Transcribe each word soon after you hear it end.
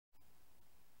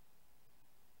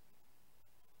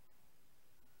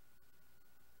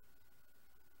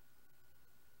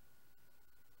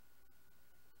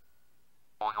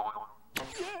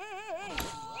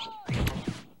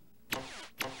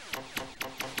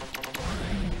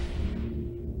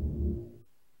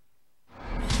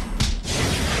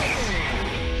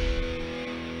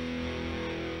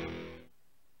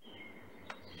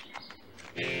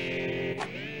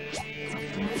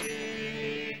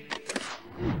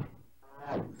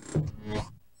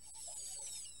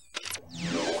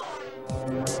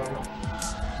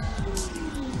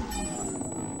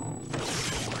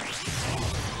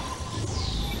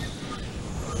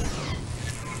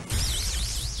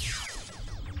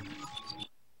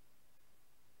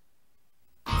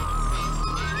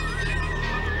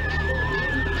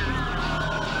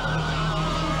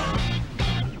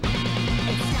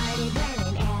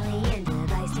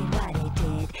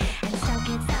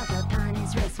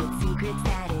secrets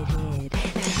that it hid. Now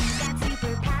he's got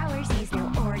superpowers, he's no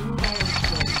ordinary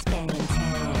kid, Ben 10.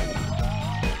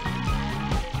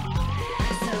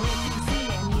 So if you see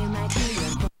him, you might be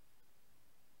in.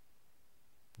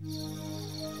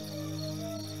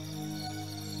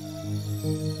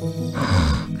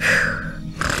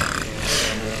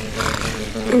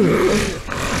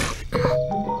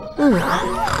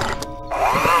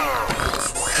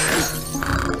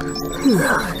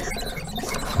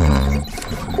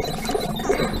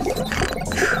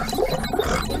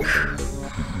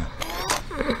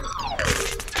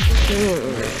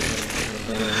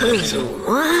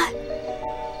 What?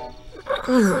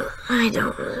 I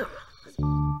don't know.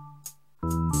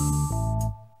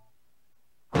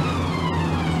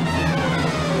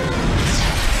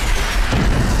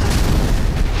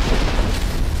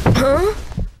 Huh?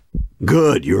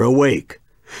 Good, you're awake.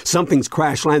 Something's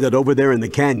crash-landed over there in the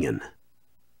canyon.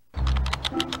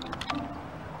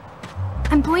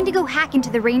 I'm going to go hack into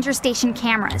the ranger station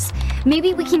cameras.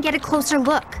 Maybe we can get a closer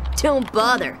look. Don't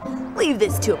bother. Leave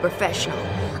this to a professional.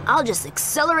 I'll just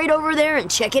accelerate over there and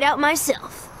check it out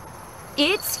myself.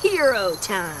 It's hero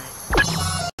time.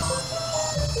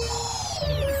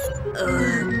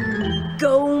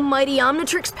 Go mighty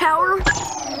Omnitrix power?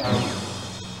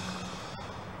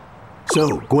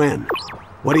 So, Gwen,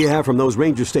 what do you have from those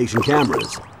ranger station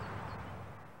cameras?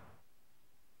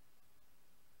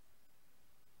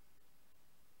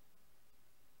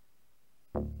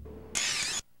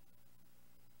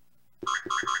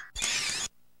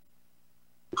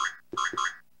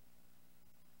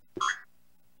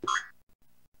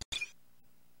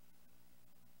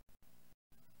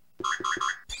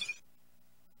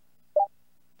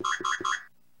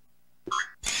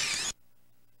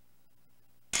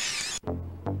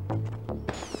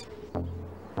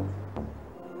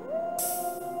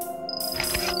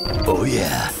 Oh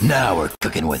yeah, now we're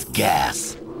cooking with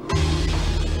gas.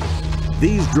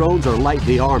 These drones are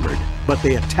lightly armored, but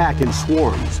they attack in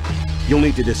swarms. You'll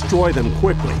need to destroy them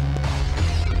quickly.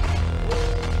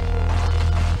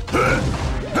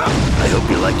 I hope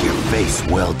you like your face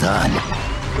well done.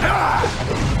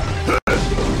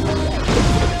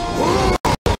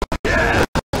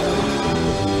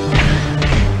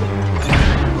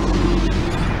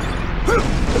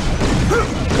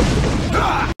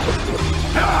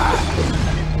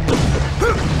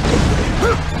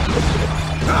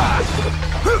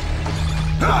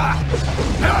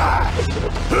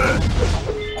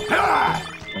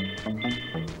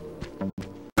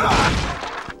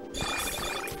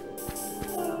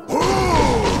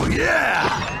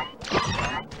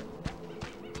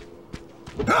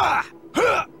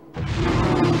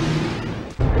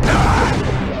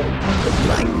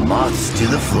 Like moths to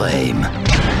the flame.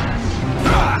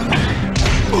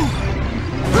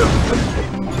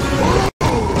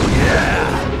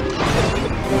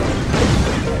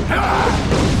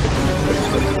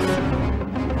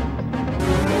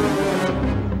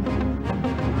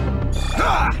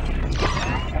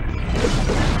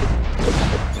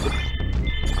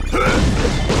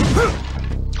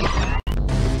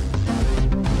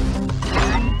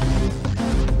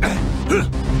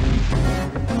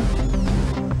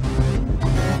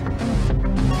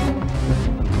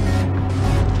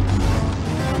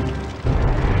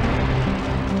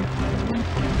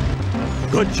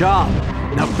 Good job.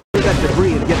 Now clear that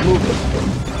debris and get moving.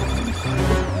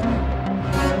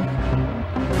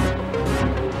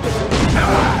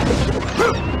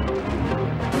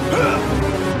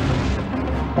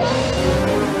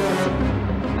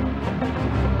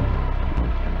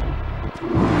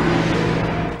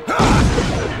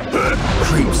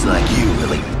 Creeps like you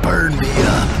really burn me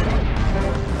up.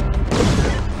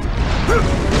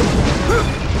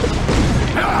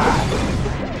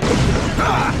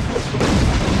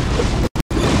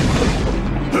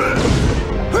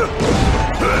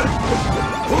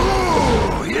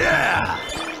 Oh, yeah!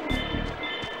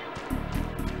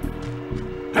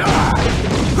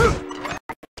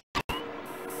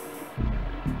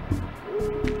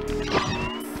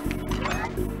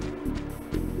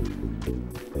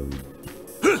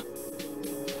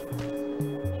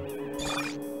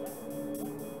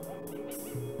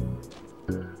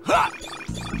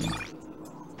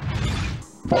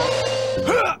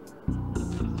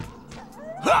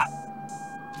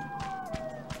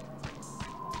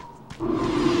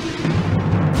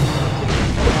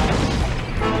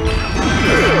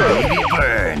 Baby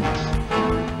burn.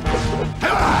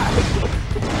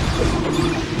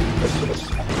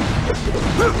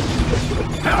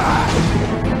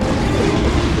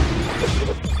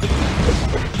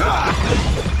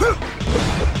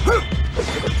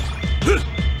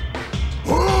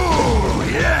 Oh,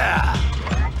 yeah!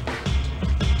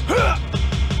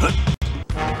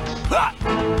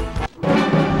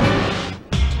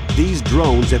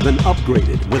 have been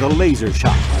upgraded with a laser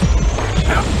shot.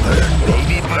 Burn,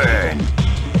 baby, burn.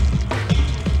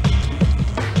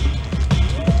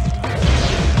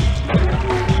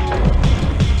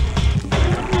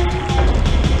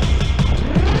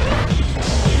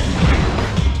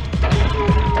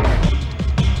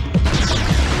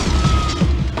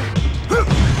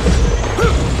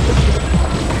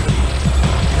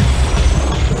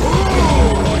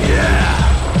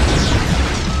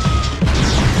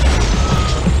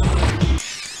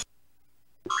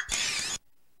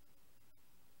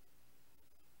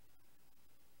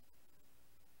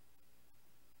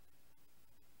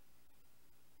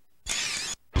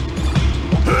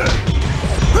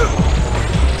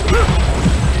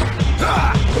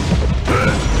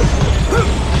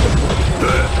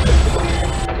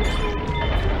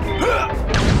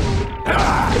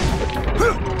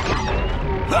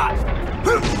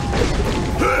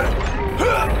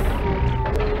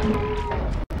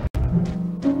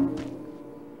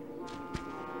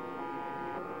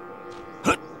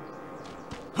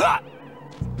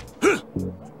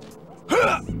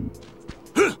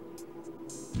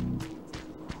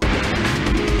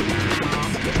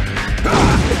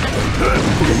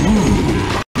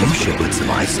 You should put some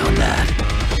ice on that.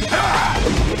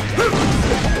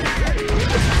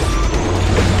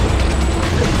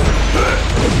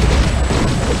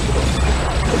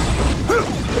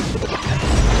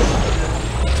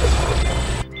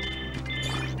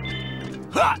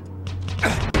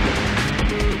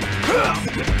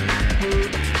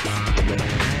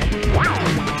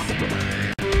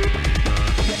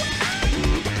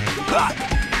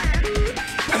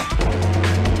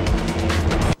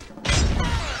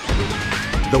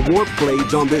 The warp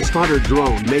blades on this hunter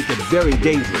drone make it very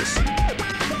dangerous.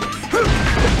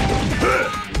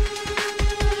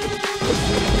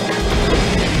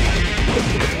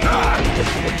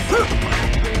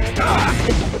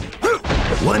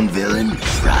 One villain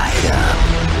right up.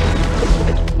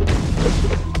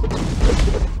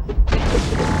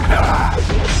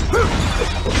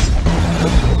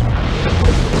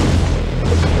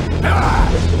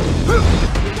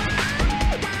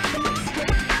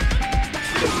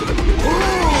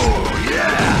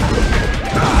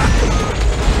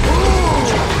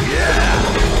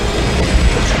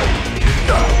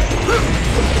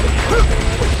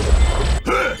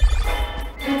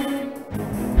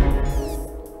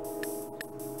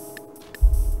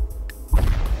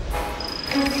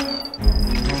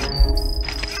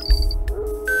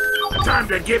 Time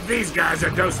to give these guys a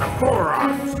dose of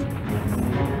forearms.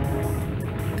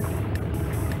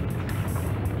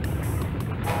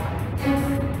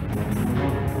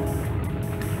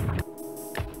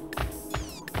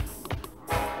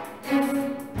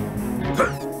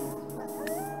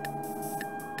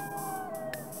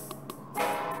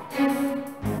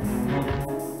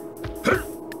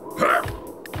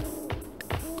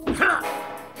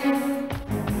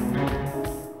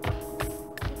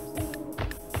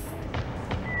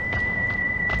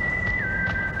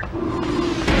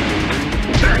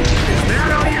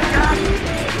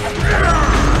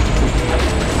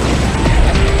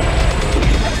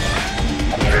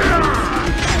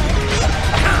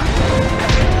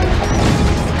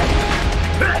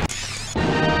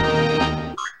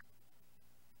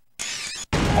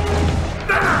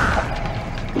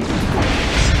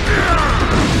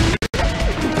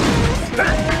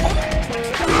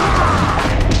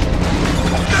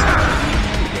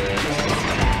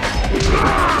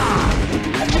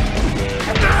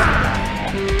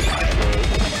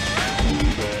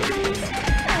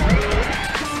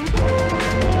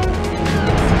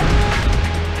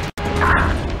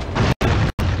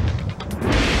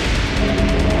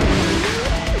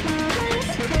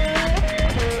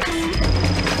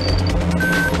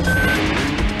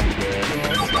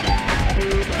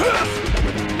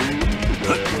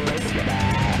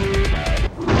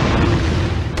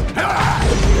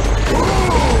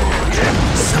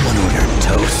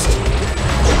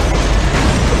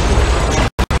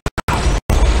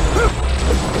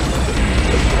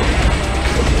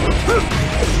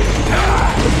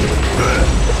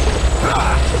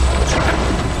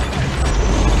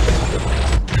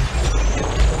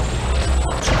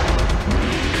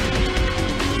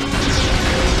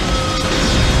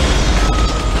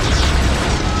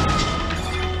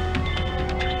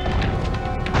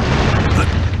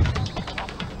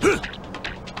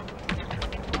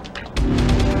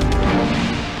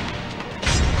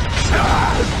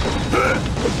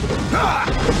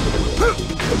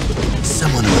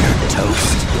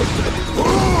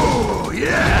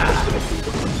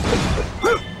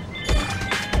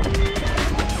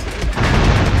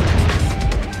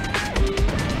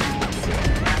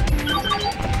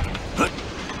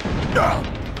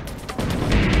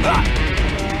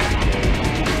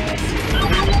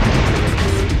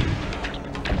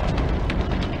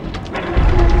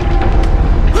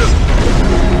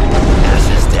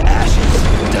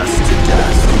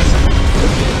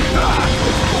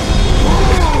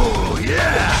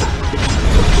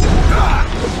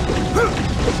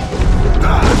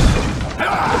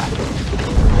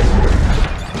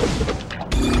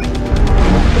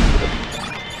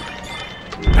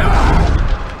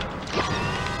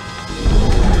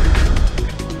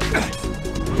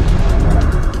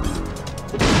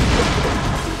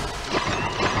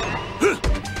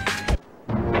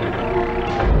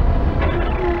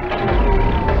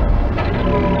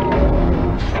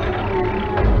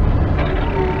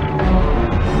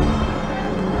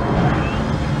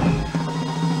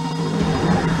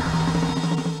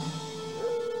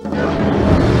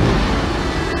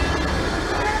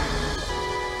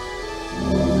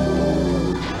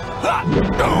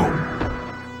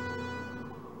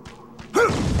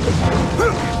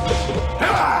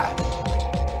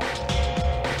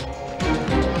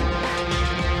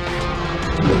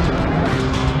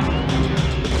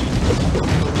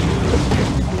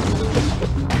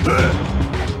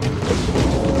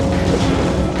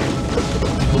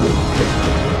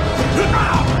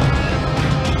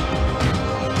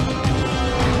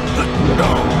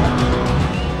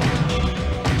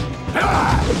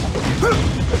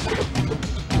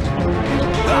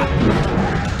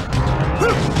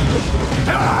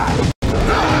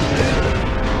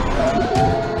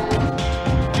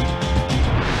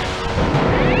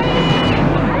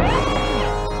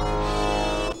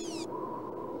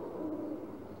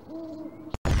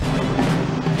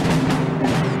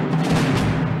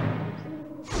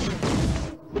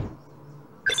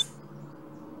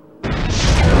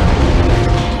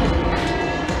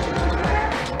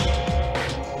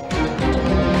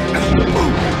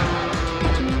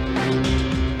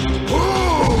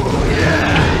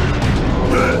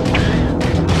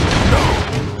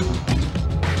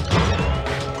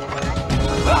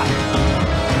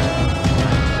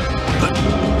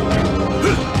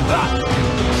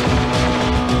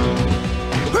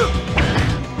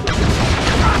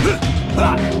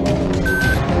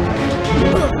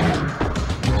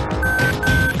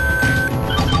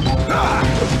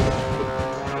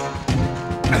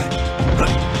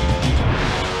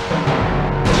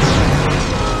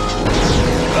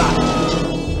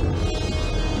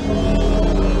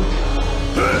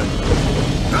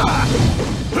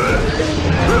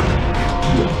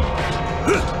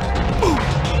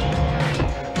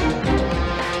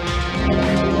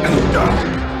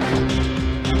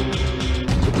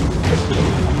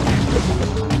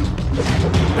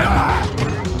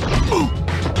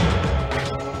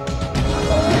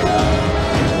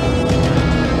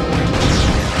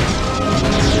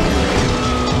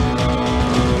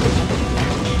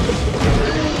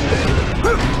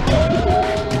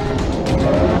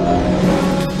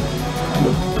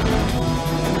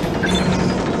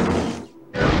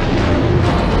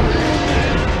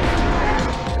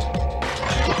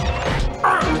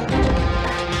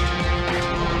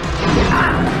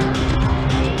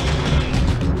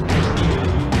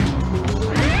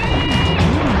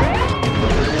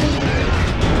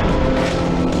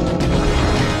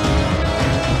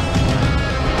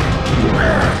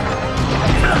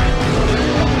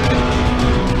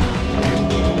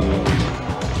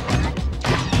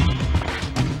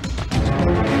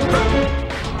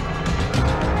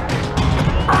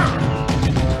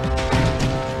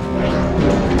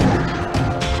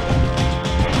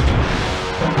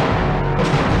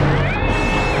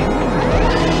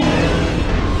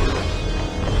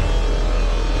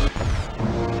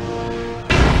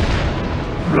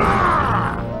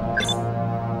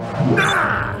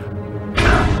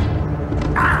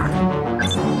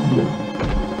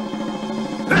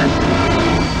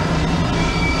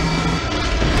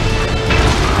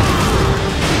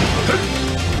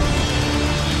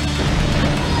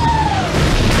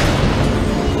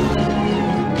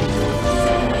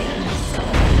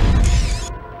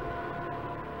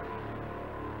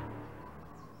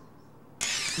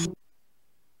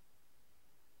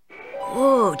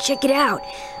 Whoa, check it out.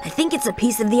 I think it's a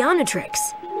piece of the Omnitrix.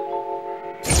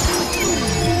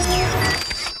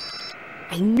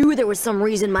 I knew there was some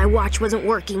reason my watch wasn't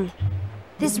working.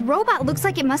 This robot looks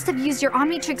like it must have used your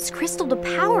Omnitrix crystal to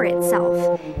power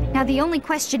itself. Now the only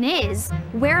question is,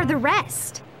 where are the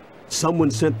rest?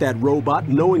 Someone sent that robot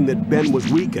knowing that Ben was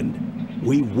weakened.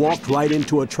 We walked right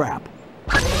into a trap.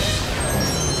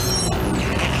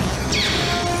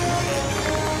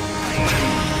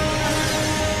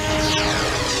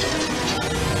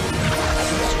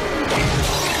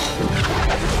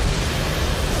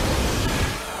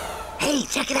 Hey,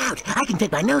 check it out! I can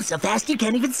pick my nose so fast you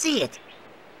can't even see it.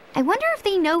 I wonder if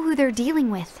they know who they're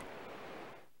dealing with.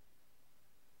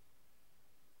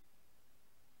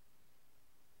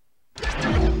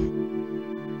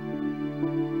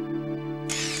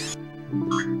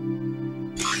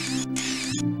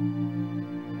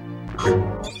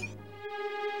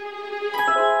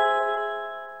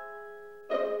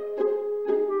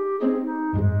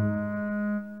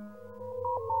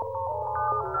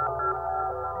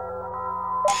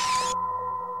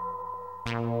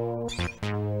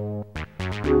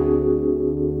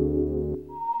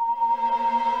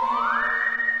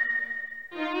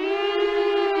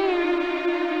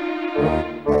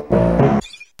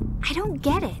 I don't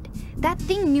get it. That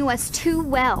thing knew us too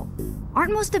well.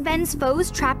 Aren't most of Ben's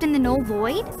foes trapped in the null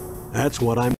void? That's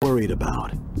what I'm worried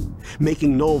about.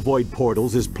 Making null void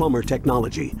portals is plumber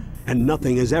technology, and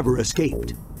nothing has ever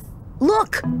escaped.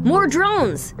 Look! More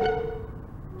drones!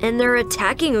 And they're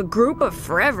attacking a group of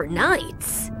Forever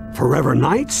Knights. Forever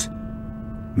Knights?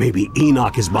 Maybe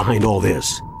Enoch is behind all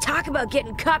this. Talk about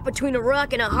getting caught between a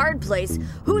rock and a hard place.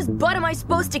 Whose butt am I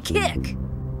supposed to kick?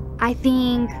 I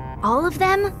think all of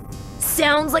them?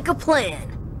 Sounds like a plan.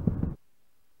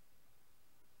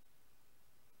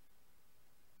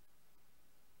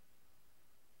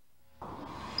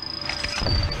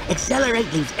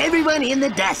 Accelerate leaves everyone in the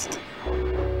dust.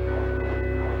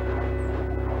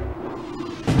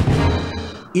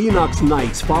 Enoch's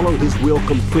knights follow his will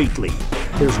completely.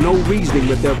 There's no reasoning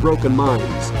with their broken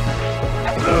minds.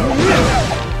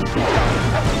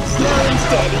 Slow and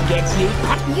steady gets you.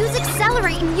 Use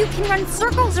accelerate and you can run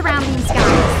circles around these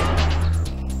guys.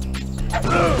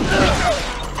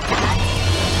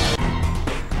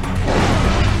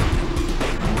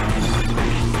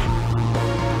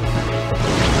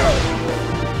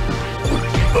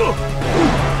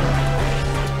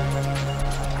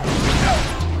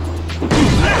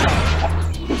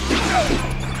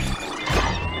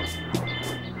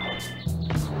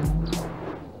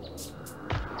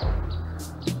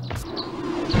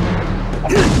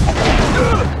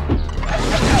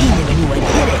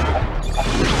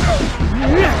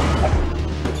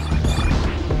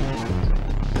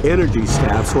 Energy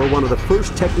staffs were one of the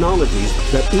first technologies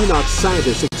that Enoch's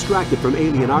scientists extracted from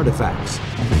alien artifacts.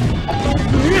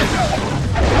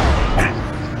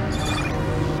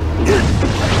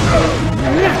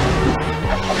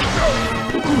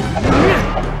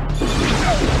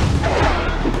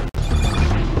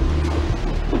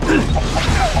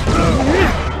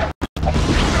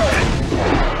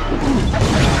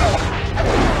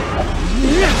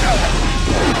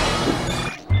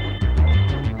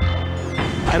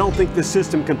 I don't think this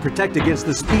system can protect against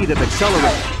the speed of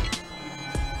acceleration.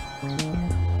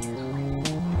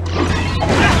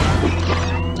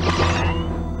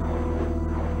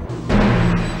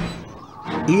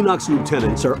 Enoch's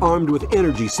lieutenants are armed with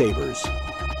energy sabers. Stay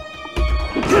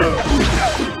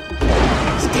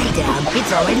down,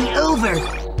 it's already over.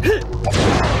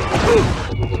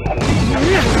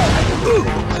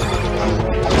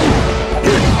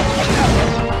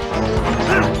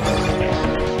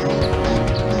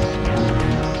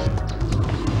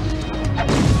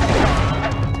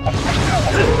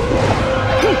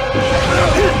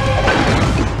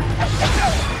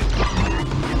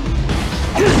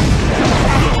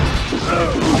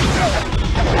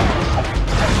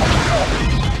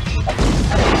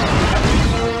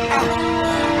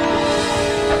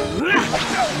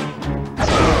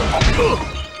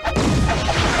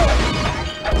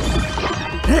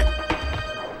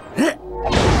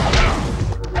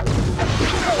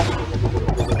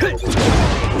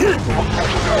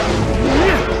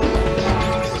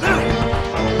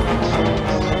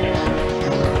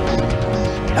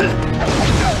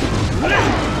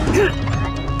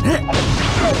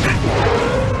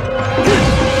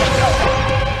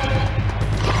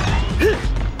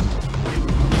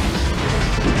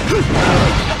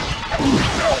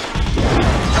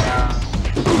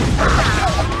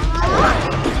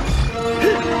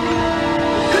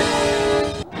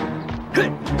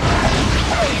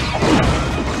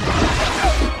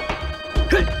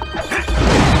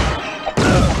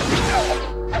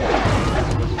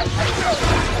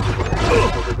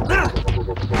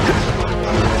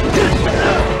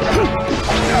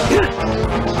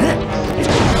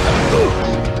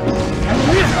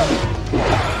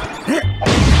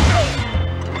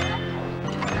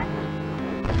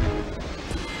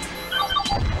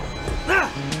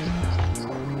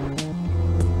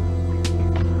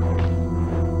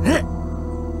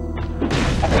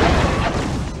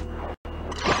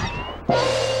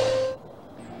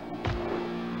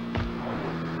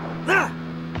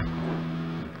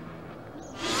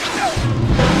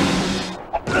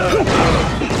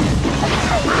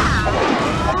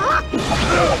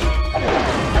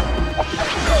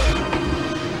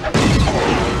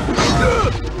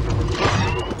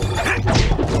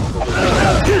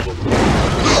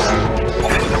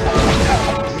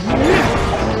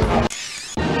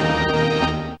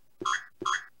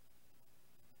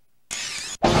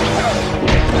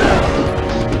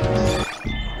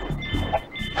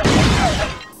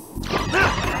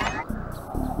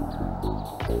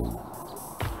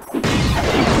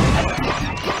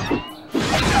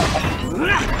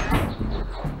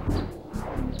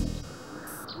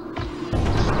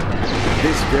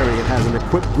 This variant has an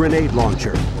equipped grenade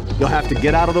launcher. You'll have to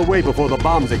get out of the way before the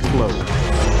bombs explode.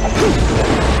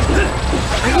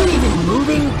 Are you even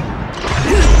moving?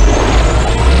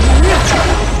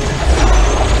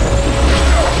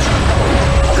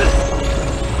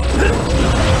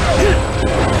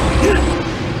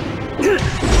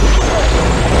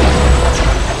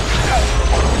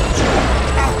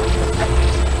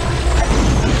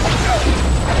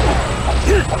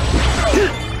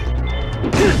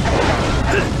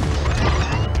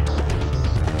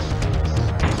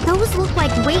 Those look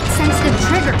like weight-sensitive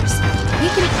triggers. You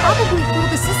can probably fool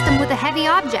the system with a heavy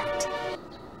object.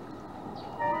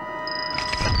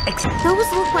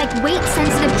 Those look like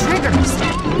weight-sensitive triggers.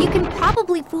 You can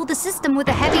probably fool the system with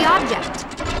a heavy object.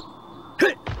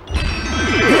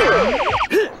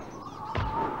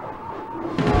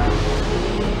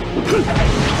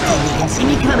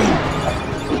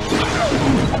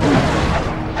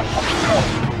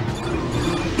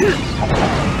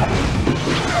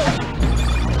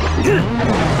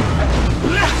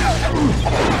 Slow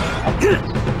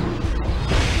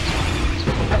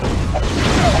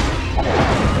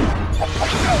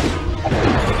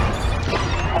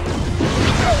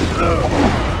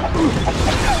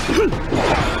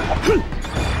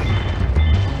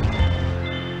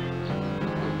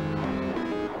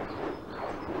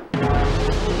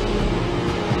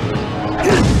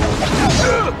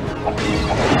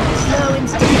and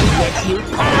steady gets you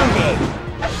pounded.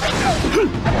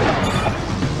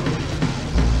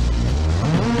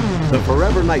 The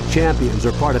Forever Knight champions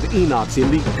are part of Enoch's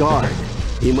elite guard.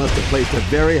 He must have placed a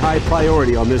very high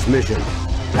priority on this mission.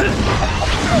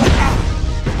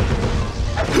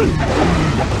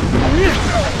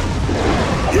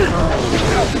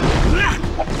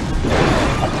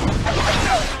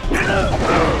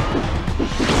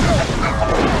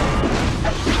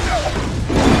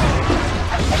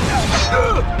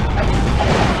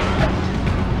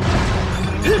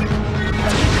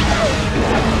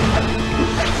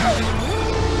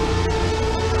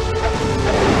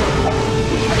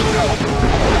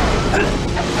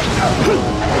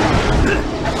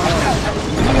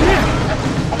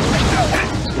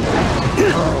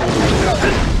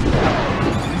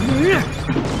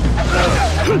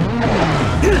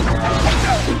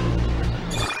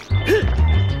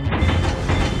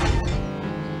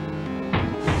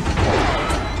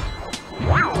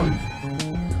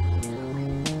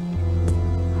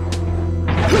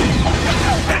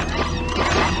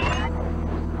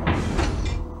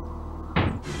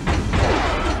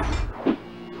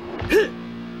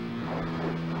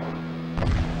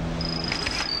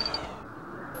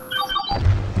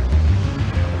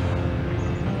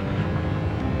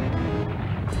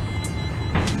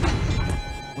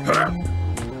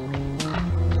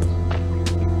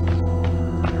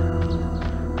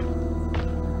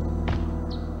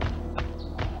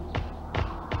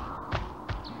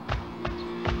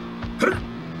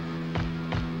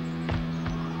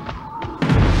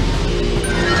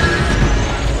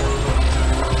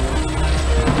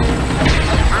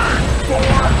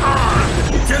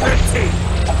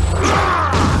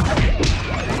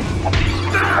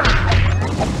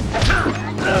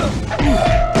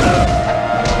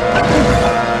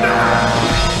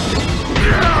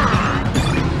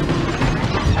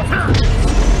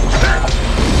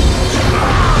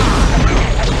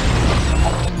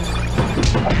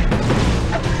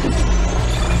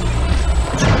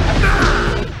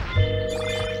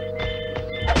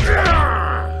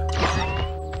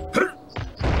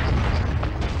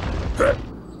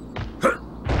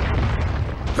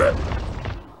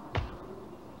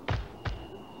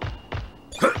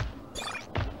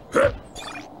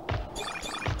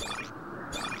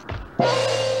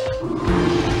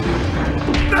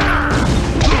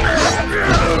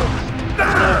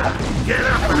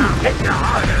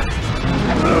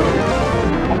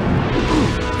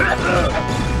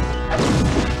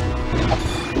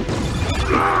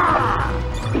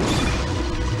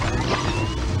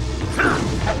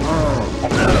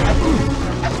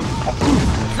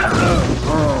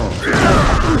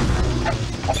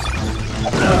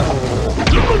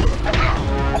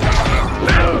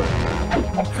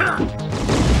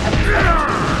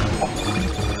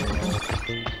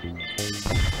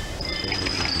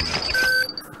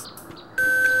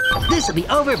 This'll be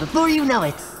over before you know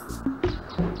it.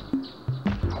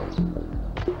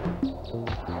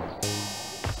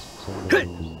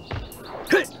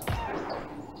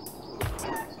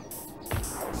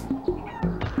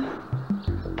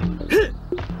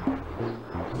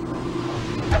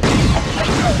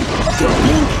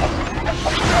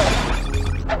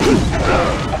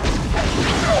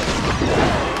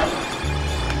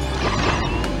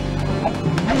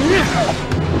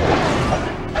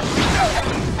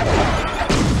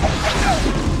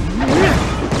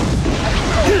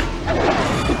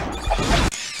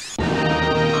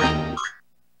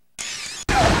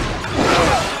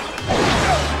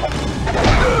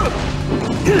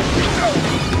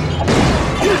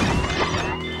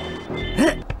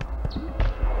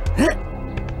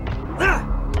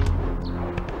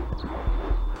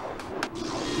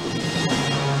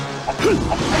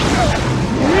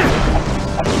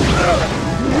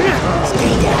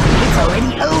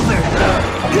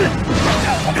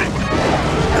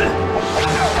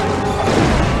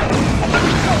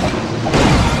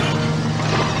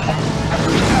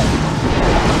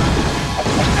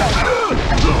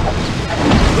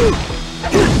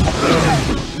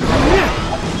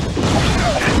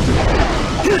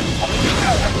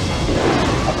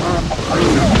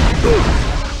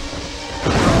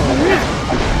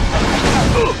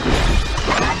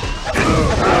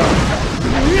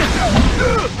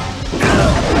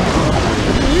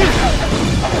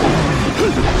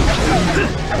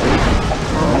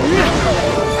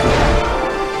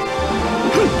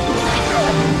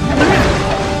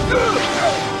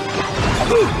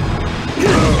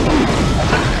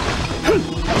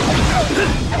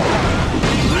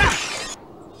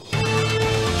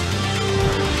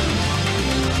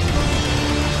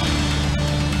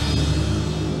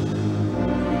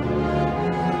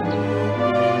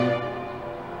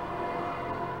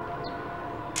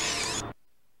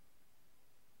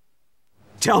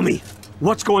 Tell me,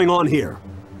 what's going on here?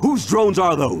 Whose drones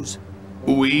are those?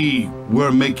 We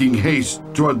were making haste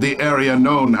toward the area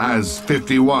known as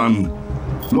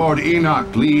 51. Lord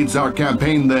Enoch leads our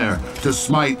campaign there to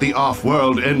smite the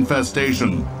off-world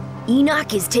infestation.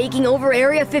 Enoch is taking over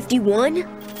Area 51?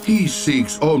 He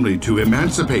seeks only to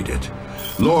emancipate it.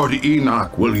 Lord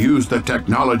Enoch will use the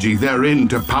technology therein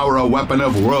to power a weapon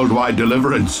of worldwide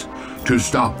deliverance. To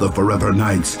stop the Forever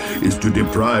Knights is to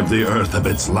deprive the Earth of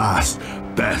its last,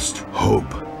 best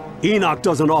hope. Enoch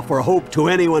doesn't offer hope to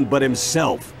anyone but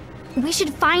himself. We should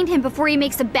find him before he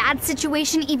makes a bad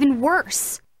situation even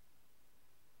worse.